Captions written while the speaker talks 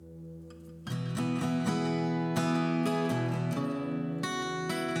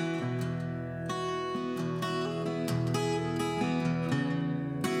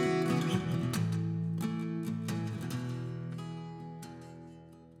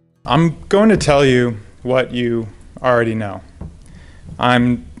I'm going to tell you what you already know.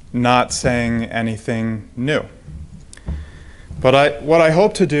 I'm not saying anything new. But what I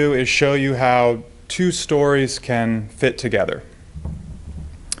hope to do is show you how two stories can fit together.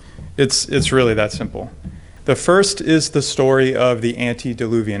 It's really that simple. The first is the story of the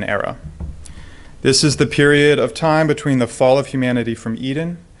Antediluvian Era. This is the period of time between the fall of humanity from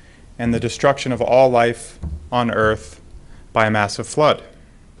Eden and the destruction of all life on earth by a massive flood,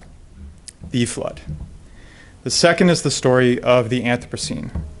 the flood. The second is the story of the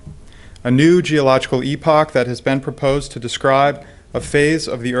Anthropocene, a new geological epoch that has been proposed to describe a phase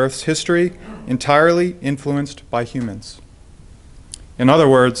of the Earth's history entirely influenced by humans. In other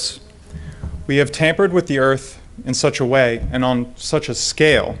words, we have tampered with the Earth in such a way and on such a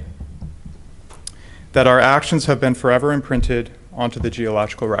scale that our actions have been forever imprinted onto the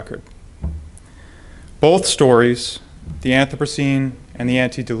geological record. Both stories, the Anthropocene and the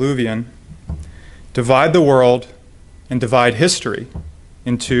Antediluvian, divide the world and divide history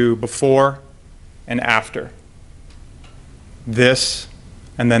into before and after, this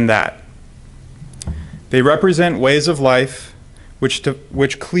and then that. They represent ways of life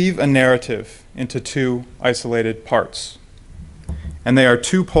which cleave a narrative into two isolated parts. And they are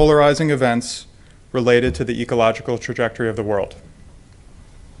two polarizing events related to the ecological trajectory of the world.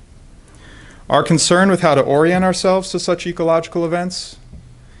 Our concern with how to orient ourselves to such ecological events,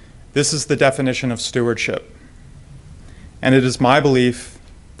 this is the definition of stewardship. And it is my belief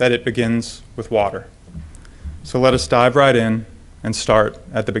that it begins with water. So let us dive right in and start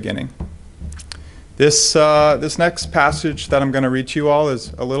at the beginning. This next passage that I'm going to read to you all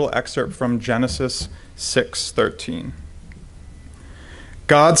is a little excerpt from Genesis 6:13.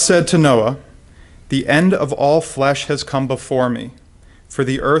 God said to Noah, "The end of all flesh has come before me, for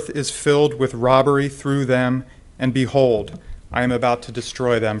the earth is filled with robbery through them, and behold, I am about to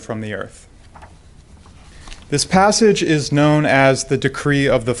destroy them from the earth." This passage is known as the decree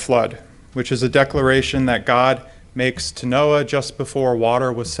of the flood, which is a declaration that God makes to Noah just before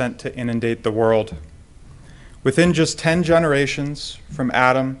water was sent to inundate the world. Within just 10 generations, from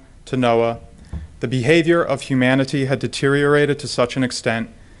Adam to Noah, the behavior of humanity had deteriorated to such an extent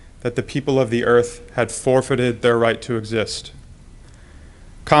that the people of the earth had forfeited their right to exist.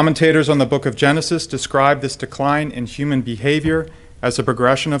 Commentators on the book of Genesis describe this decline in human behavior as a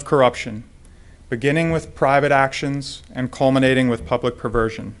progression of corruption, beginning with private actions and culminating with public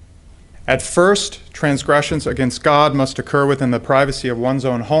perversion. At first, transgressions against God must occur within the privacy of one's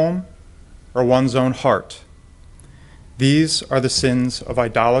own home or one's own heart. These are the sins of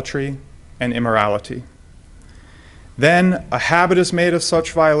idolatry and immorality. Then a habit is made of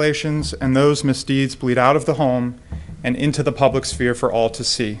such violations, and those misdeeds bleed out of the home and into the public sphere for all to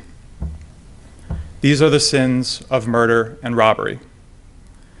see. These are the sins of murder and robbery.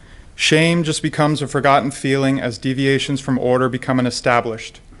 Shame just becomes a forgotten feeling as deviations from order become an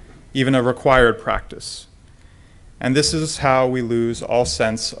established, even a required practice. And this is how we lose all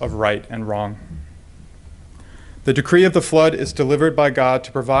sense of right and wrong. The decree of the flood is delivered by God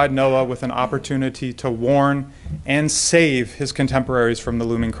to provide Noah with an opportunity to warn and save his contemporaries from the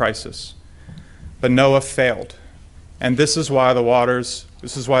looming crisis. But Noah failed, and this is why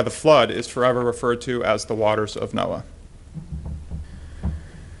the flood is forever referred to as the waters of Noah.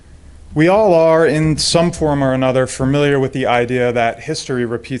 We all are, in some form or another, familiar with the idea that history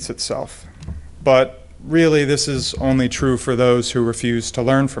repeats itself. But really, this is only true for those who refuse to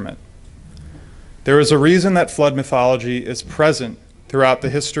learn from it. There is a reason that flood mythology is present throughout the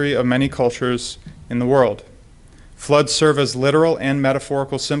history of many cultures in the world. Floods serve as literal and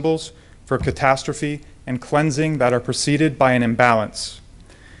metaphorical symbols for catastrophe and cleansing that are preceded by an imbalance.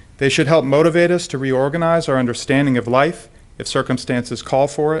 They should help motivate us to reorganize our understanding of life if circumstances call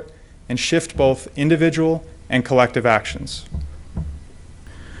for it, and shift both individual and collective actions.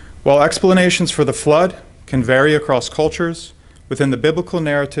 While explanations for the flood can vary across cultures, within the biblical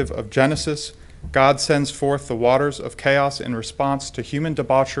narrative of Genesis, God sends forth the waters of chaos in response to human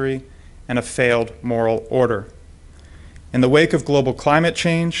debauchery and a failed moral order. In the wake of global climate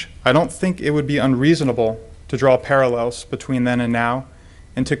change, I don't think it would be unreasonable to draw parallels between then and now,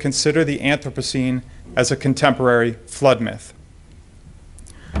 and to consider the Anthropocene as a contemporary flood myth.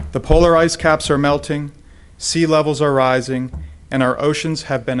 The polar ice caps are melting, sea levels are rising, and our oceans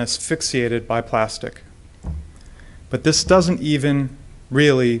have been asphyxiated by plastic. But this doesn't even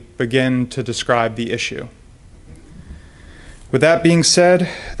really begin to describe the issue. With that being said,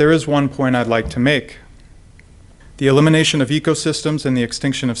 there is one point I'd like to make. The elimination of ecosystems and the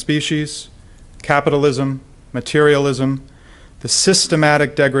extinction of species, capitalism, materialism, the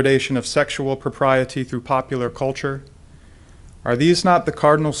systematic degradation of sexual propriety through popular culture, Are these not the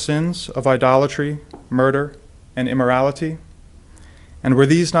cardinal sins of idolatry, murder, and immorality? And were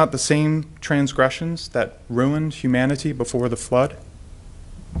these not the same transgressions that ruined humanity before the flood?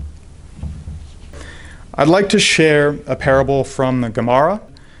 I'd like to share a parable from the Gemara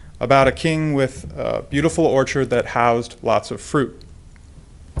about a king with a beautiful orchard that housed lots of fruit.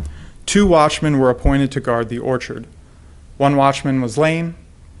 2 watchmen were appointed to guard the orchard. One watchman was lame,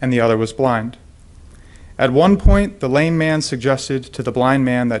 and the other was blind. At one point, the lame man suggested to the blind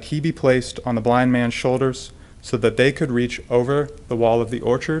man that he be placed on the blind man's shoulders so that they could reach over the wall of the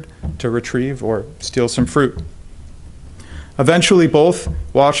orchard to retrieve or steal some fruit. Eventually, both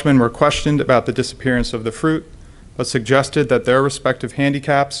watchmen were questioned about the disappearance of the fruit, but suggested that their respective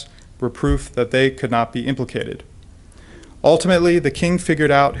handicaps were proof that they could not be implicated. Ultimately, the king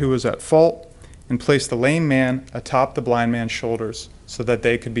figured out who was at fault and placed the lame man atop the blind man's shoulders so that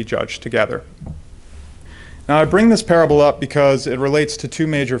they could be judged together. Now, I bring this parable up because it relates to 2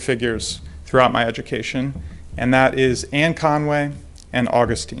 major figures throughout my education, and that is Anne Conway and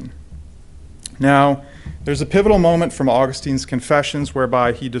Augustine. Now, there's a pivotal moment from Augustine's Confessions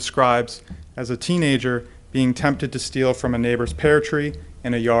whereby he describes, as a teenager, being tempted to steal from a neighbor's pear tree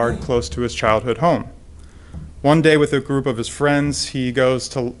in a yard close to his childhood home. One day, with a group of his friends, he goes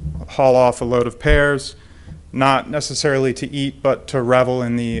to haul off a load of pears, not necessarily to eat, but to revel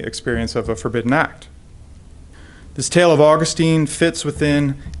in the experience of a forbidden act. This tale of Augustine fits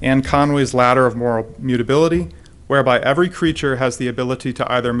within Anne Conway's ladder of moral mutability, whereby every creature has the ability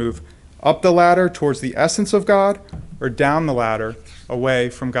to either move up the ladder towards the essence of God or down the ladder away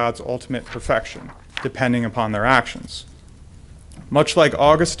from God's ultimate perfection, depending upon their actions. Much like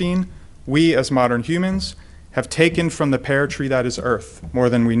Augustine, we as modern humans have taken from the pear tree that is earth more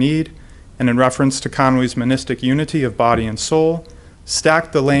than we need, and in reference to Conway's monistic unity of body and soul,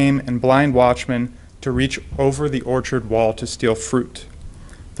 stacked the lame and blind watchmen to reach over the orchard wall to steal fruit.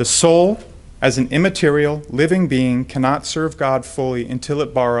 The soul, as an immaterial, living being, cannot serve God fully until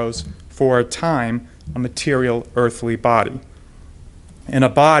it borrows, for a time, a material, earthly body. And a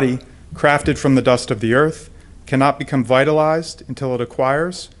body, crafted from the dust of the earth, cannot become vitalized until it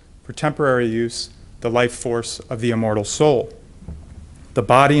acquires, for temporary use, the life force of the immortal soul. The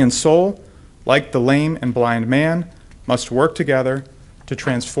body and soul, like the lame and blind man, must work together to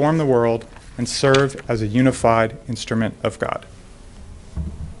transform the world and serve as a unified instrument of God.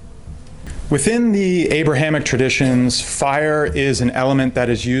 Within the Abrahamic traditions, fire is an element that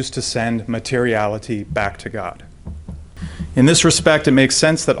is used to send materiality back to God. In this respect, it makes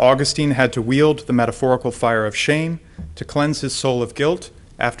sense that Augustine had to wield the metaphorical fire of shame to cleanse his soul of guilt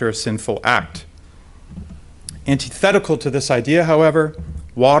after a sinful act. Antithetical to this idea, however,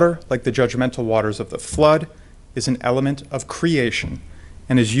 water, like the judgmental waters of the flood, is an element of creation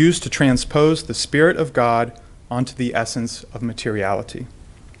and is used to transpose the Spirit of God onto the essence of materiality.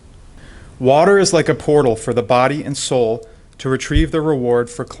 Water is like a portal for the body and soul to retrieve the reward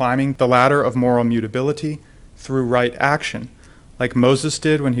for climbing the ladder of moral mutability through right action, like Moses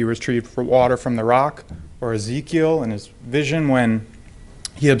did when he retrieved water from the rock, or Ezekiel in his vision when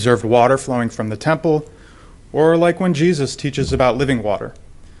he observed water flowing from the temple, or like when Jesus teaches about living water.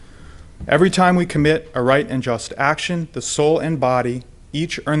 Every time we commit a right and just action, the soul and body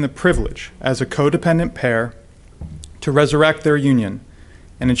each earn the privilege, as a codependent pair, to resurrect their union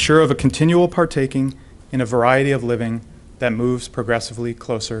and ensure of a continual partaking in a variety of living that moves progressively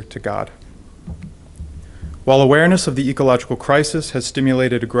closer to God. While awareness of the ecological crisis has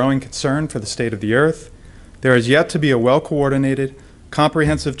stimulated a growing concern for the state of the earth, there is yet to be a well-coordinated,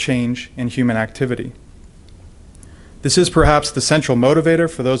 comprehensive change in human activity. This is perhaps the central motivator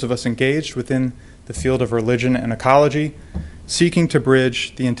for those of us engaged within the field of religion and ecology, seeking to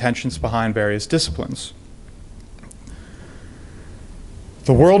bridge the intentions behind various disciplines.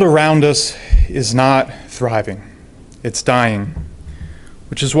 The world around us is not thriving, it's dying,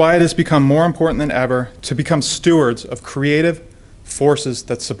 which is why it has become more important than ever to become stewards of creative forces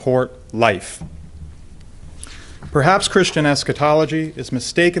that support life. Perhaps Christian eschatology is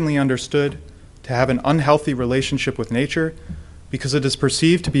mistakenly understood to have an unhealthy relationship with nature because it is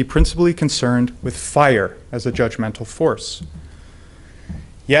perceived to be principally concerned with fire as a judgmental force.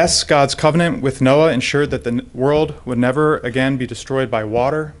 Yes, God's covenant with Noah ensured that the world would never again be destroyed by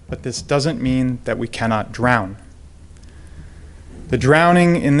water, but this doesn't mean that we cannot drown. The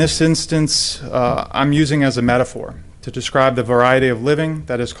drowning in this instance I'm using as a metaphor to describe the variety of living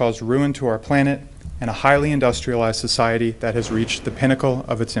that has caused ruin to our planet and a highly industrialized society that has reached the pinnacle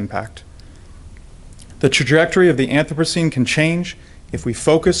of its impact. The trajectory of the Anthropocene can change if we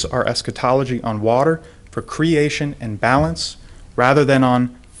focus our eschatology on water for creation and balance rather than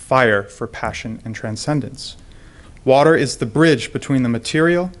on fire for passion and transcendence. Water is the bridge between the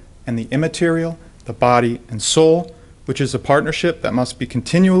material and the immaterial, the body and soul, which is a partnership that must be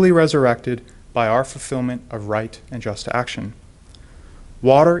continually resurrected by our fulfillment of right and just action.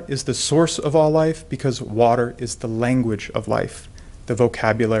 Water is the source of all life because water is the language of life, the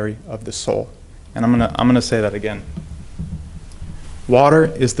vocabulary of the soul. And I'm gonna say that again. Water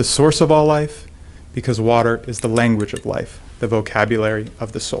is the source of all life because water is the language of life, the vocabulary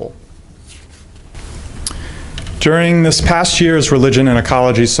of the soul. During this past year's Religion and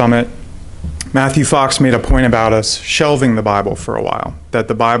Ecology Summit, Matthew Fox made a point about us shelving the Bible for a while, that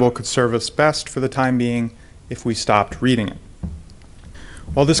the Bible could serve us best for the time being if we stopped reading it.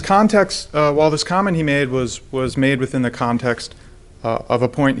 While this comment he made was made within the context of a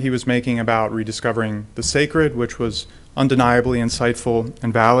point he was making about rediscovering the sacred, which was undeniably insightful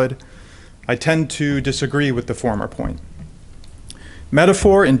and valid, I tend to disagree with the former point.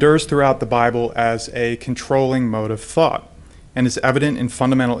 Metaphor endures throughout the Bible as a controlling mode of thought and is evident in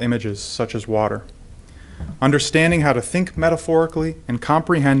fundamental images such as water. Understanding how to think metaphorically and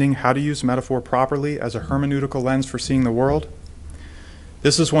comprehending how to use metaphor properly as a hermeneutical lens for seeing the world,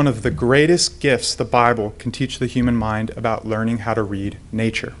 this is one of the greatest gifts the Bible can teach the human mind about learning how to read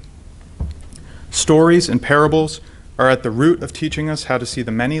nature. Stories and parables are at the root of teaching us how to see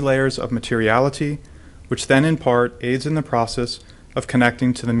the many layers of materiality, which then in part aids in the process of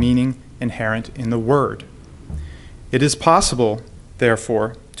connecting to the meaning inherent in the Word. It is possible,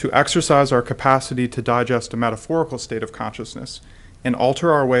 therefore, to exercise our capacity to digest a metaphorical state of consciousness and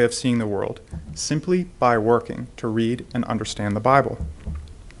alter our way of seeing the world simply by working to read and understand the Bible.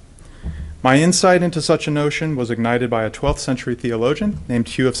 My insight into such a notion was ignited by a 12th century theologian named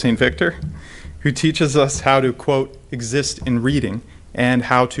Hugh of St. Victor, who teaches us how to, quote, exist in reading and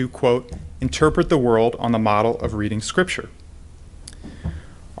how to, quote, interpret the world on the model of reading Scripture.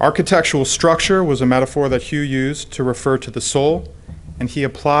 Architectural structure was a metaphor that Hugh used to refer to the soul, and he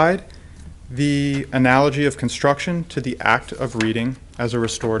applied the analogy of construction to the act of reading as a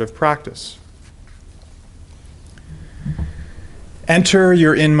restorative practice. Enter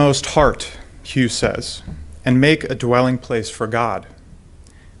your inmost heart, Hugh says, and make a dwelling place for God.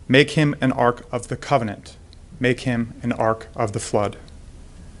 Make him an ark of the covenant. Make him an ark of the flood.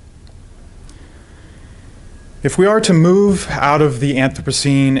 If we are to move out of the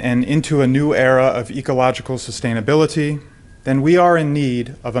Anthropocene and into a new era of ecological sustainability, then we are in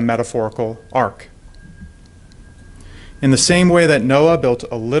need of a metaphorical ark. In the same way that Noah built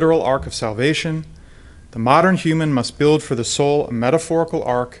a literal ark of salvation, the modern human must build for the soul a metaphorical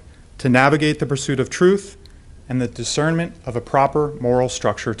ark to navigate the pursuit of truth and the discernment of a proper moral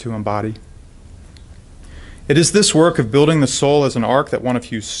structure to embody. It is this work of building the soul as an ark that one of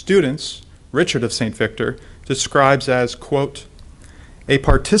Hugh's students, Richard of St. Victor, describes as, quote, a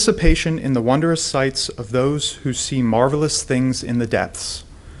participation in the wondrous sights of those who see marvelous things in the depths,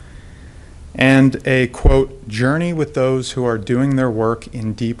 and a, quote, journey with those who are doing their work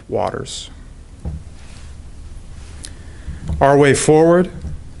in deep waters. Our way forward,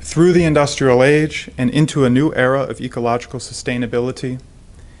 through the industrial age and into a new era of ecological sustainability,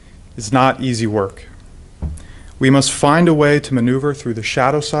 is not easy work. We must find a way to maneuver through the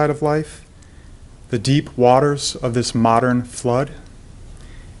shadow side of life, the deep waters of this modern flood,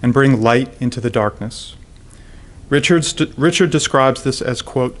 and bring light into the darkness. Richard describes this as,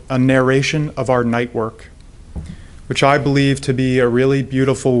 quote, a narration of our night work, which I believe to be a really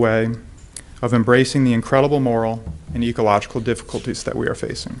beautiful way of embracing the incredible moral and ecological difficulties that we are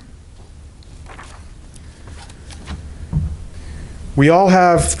facing. We all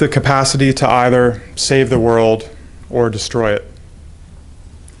have the capacity to either save the world or destroy it.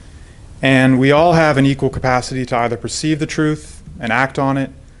 And we all have an equal capacity to either perceive the truth and act on it,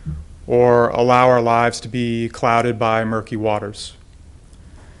 or allow our lives to be clouded by murky waters.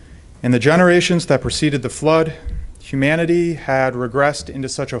 In the generations that preceded the flood, humanity had regressed into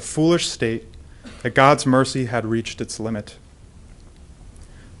such a foolish state that God's mercy had reached its limit.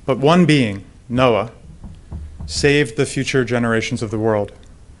 But one being, Noah, saved the future generations of the world.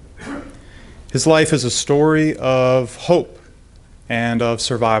 His life is a story of hope and of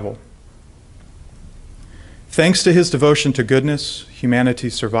survival. Thanks to his devotion to goodness, humanity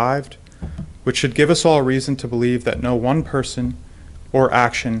survived, which should give us all reason to believe that no one person or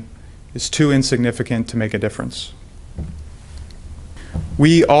action is too insignificant to make a difference.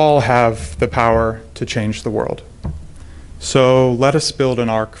 We all have the power to change the world. So let us build an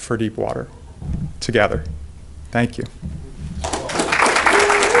ark for deep water together. Thank you.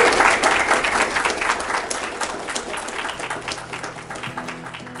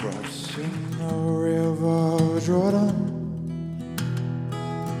 Crossing the river Jordan,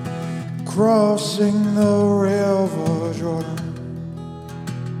 Crossing the river Jordan,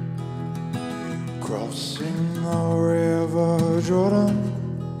 crossing the river Jordan,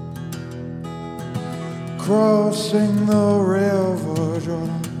 crossing the river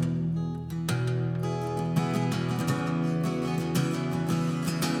Jordan.